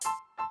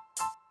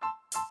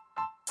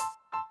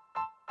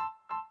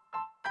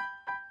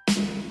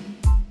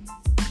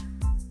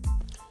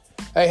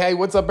Hey,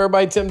 what's up,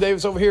 everybody? Tim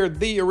Davis over here at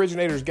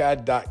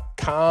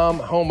theoriginatorsguide.com,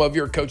 home of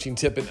your coaching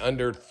tip in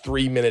under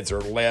 3 minutes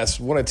or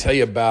less. I want to tell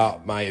you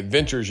about my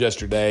adventures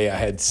yesterday. I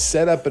had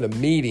set up in a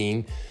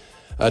meeting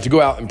to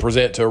go out and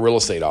present to a real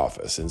estate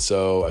office. And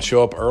so I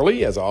show up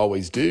early, as I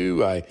always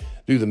do. I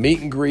do the meet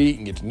and greet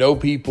and get to know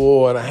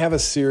people. And I have a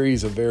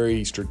series of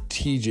very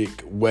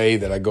strategic way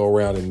that I go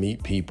around and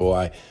meet people.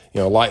 I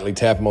lightly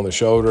tap them on the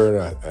shoulder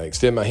and I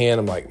extend my hand.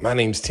 I'm like, my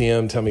name's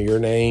Tim. Tell me your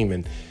name.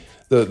 And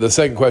the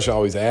second question I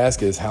always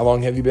ask is, how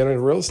long have you been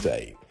in real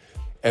estate?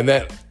 And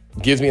that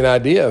gives me an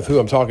idea of who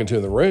I'm talking to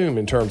in the room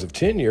in terms of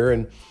tenure.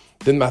 And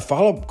then my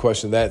follow-up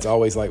question to that is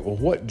always like, well,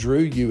 what drew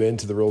you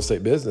into the real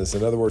estate business?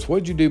 In other words, what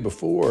did you do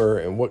before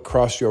and what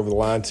crossed you over the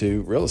line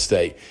to real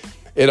estate?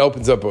 It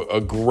opens up a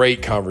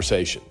great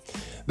conversation.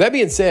 That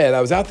being said,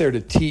 I was out there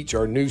to teach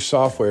our new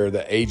software,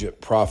 the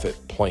Agent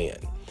Profit Plan.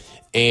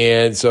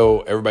 And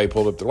so everybody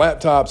pulled up their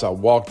laptops. I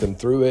walked them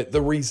through it. The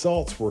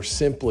results were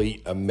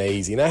simply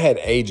amazing. I had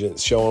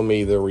agents showing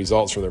me the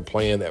results from their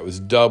plan that was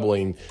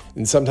doubling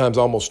and sometimes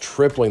almost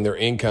tripling their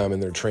income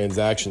and their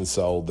transactions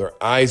sold. Their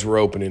eyes were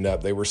opening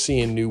up. They were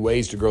seeing new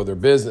ways to grow their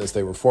business.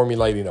 They were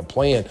formulating a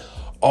plan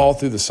all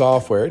through the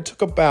software. It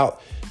took about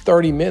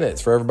 30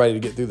 minutes for everybody to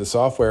get through the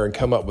software and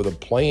come up with a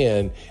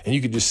plan. And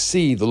you could just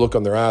see the look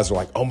on their eyes. They're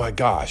like, oh my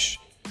gosh.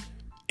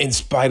 In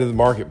spite of the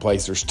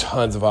marketplace, there's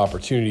tons of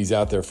opportunities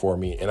out there for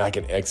me and I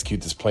can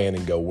execute this plan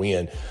and go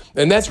win.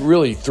 And that's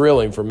really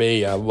thrilling for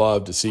me. I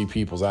love to see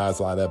people's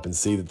eyes light up and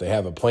see that they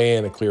have a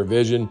plan, a clear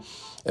vision,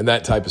 and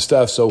that type of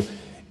stuff. So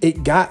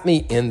it got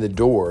me in the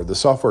door. The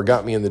software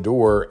got me in the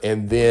door.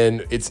 And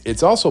then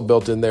it's also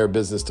built in their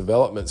business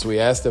development. So we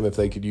asked them if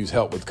they could use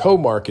help with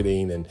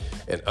co-marketing and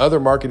other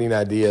marketing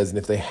ideas, and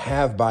if they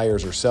have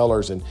buyers or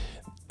sellers. And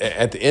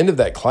at the end of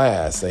that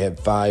class, they had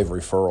 5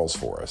 referrals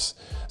for us.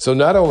 So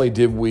not only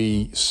did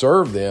we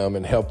serve them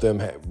and help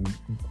them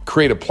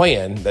create a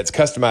plan that's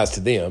customized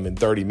to them in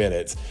 30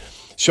 minutes,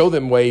 show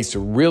them ways to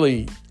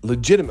really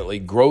legitimately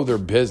grow their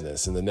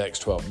business in the next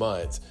 12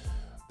 months,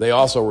 they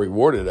also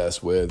rewarded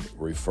us with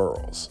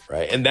referrals,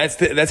 right? And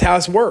that's how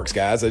this works,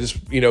 guys.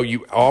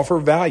 You offer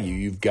value.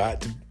 You've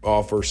got to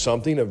offer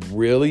something of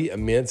really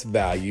immense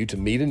value to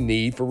meet a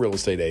need for real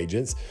estate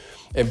agents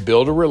and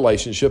build a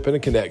relationship and a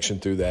connection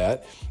through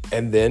that,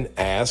 and then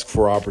ask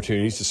for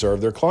opportunities to serve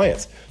their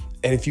clients.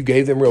 And if you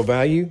gave them real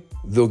value,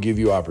 they'll give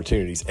you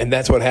opportunities. And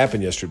that's what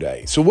happened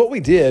yesterday. So what we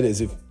did is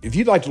if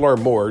you'd like to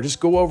learn more, just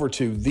go over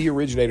to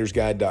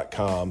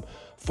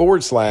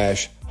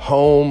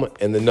theoriginatorsguide.com/home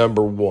and the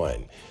number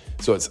 1.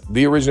 So it's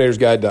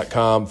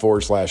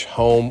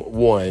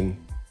theoriginatorsguide.com/home1,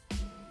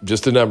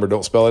 just a number,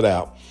 don't spell it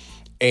out.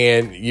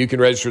 And you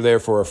can register there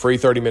for a free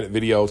 30-minute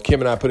video.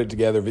 Kim and I put it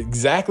together of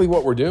exactly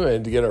what we're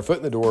doing to get our foot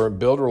in the door and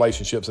build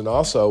relationships and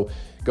also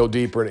go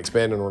deeper and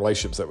expand on the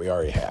relationships that we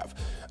already have.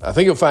 I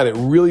think you'll find it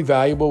really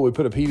valuable. We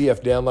put a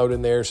PDF download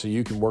in there so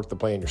you can work the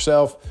plan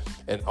yourself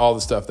and all the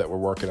stuff that we're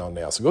working on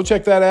now. So go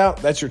check that out.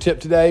 That's your tip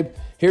today.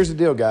 Here's the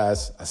deal,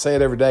 guys. I say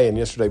it every day, and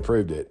yesterday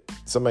proved it.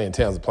 Somebody in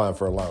town is applying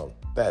for a loan.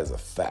 That is a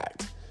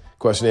fact.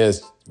 Question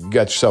is, you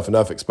got yourself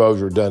enough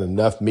exposure, done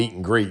enough meet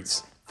and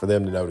greets for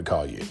them to know to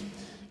call you.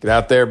 Get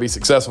out there, be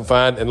successful,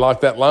 find and lock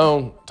that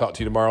loan. Talk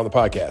to you tomorrow on the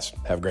podcast.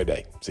 Have a great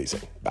day. See you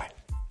soon. Bye.